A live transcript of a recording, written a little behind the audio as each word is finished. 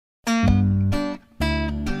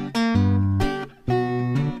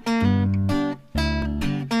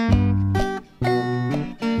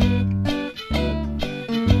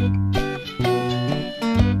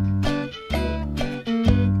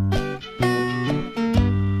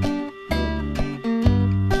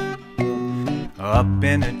Up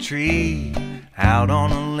in a tree, out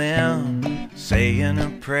on a limb, saying a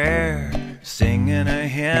prayer, singing a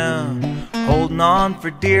hymn, holding on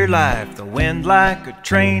for dear life, the wind like a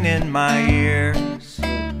train in my ears.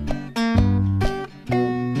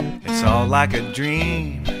 It's all like a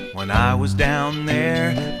dream when I was down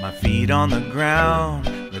there, my feet on the ground.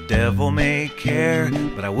 The devil may care,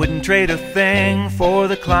 but I wouldn't trade a thing for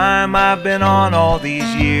the climb I've been on all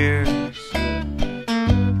these years.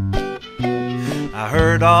 I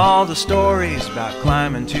heard all the stories about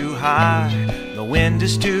climbing too high. The wind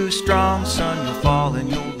is too strong, son, you'll fall and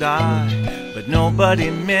you'll die. But nobody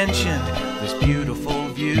mentioned this beautiful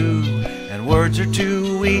view, and words are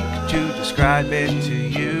too weak to describe it to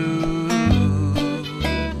you.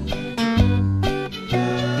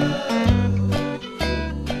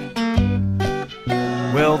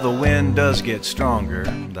 Well, the wind does get stronger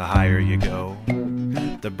the higher you go.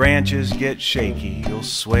 The branches get shaky, you'll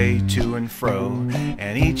sway to and fro,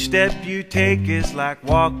 and each step you take is like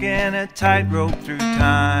walking a tightrope through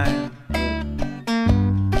time.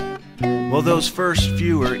 Well, those first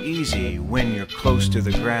few are easy when you're close to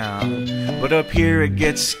the ground, but up here it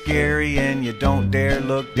gets scary and you don't dare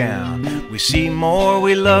look down. We see more,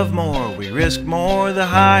 we love more, we risk more the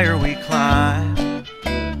higher we climb.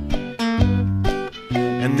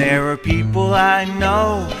 And there are people I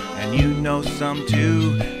know, and you know some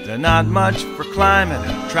too, they're not much for climbing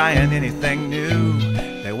or trying anything new.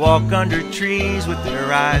 They walk under trees with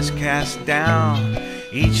their eyes cast down,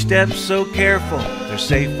 each step so careful they're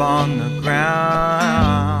safe on the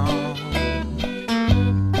ground.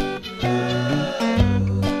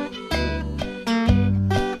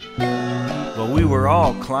 Well, we were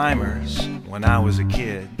all climbers when I was a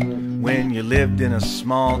kid. When you lived in a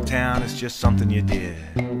small town, it's just something you did.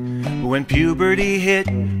 But when puberty hit,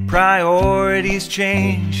 priorities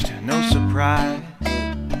changed, no surprise.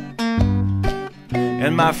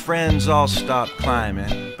 And my friends all stopped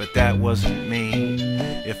climbing, but that wasn't me.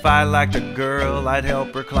 If I liked a girl, I'd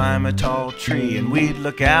help her climb a tall tree, and we'd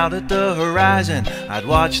look out at the horizon, I'd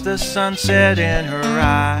watch the sunset in her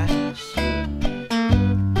eyes.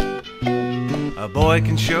 A boy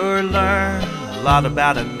can sure learn a lot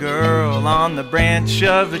about a girl on the branch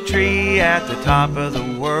of a tree at the top of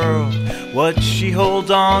the world. What she holds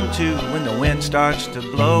on to when the wind starts to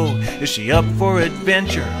blow. Is she up for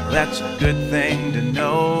adventure? Well, that's a good thing to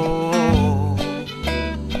know.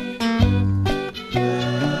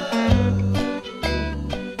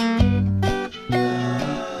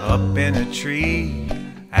 Up in a tree,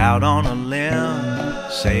 out on a limb,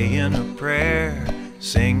 saying a prayer,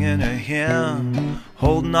 singing a hymn,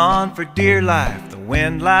 holding on for dear life, the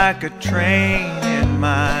wind like a train in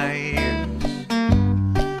my ears.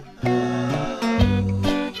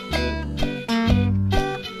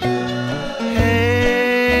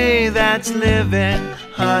 Hey, that's living,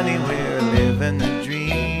 honey, we're living the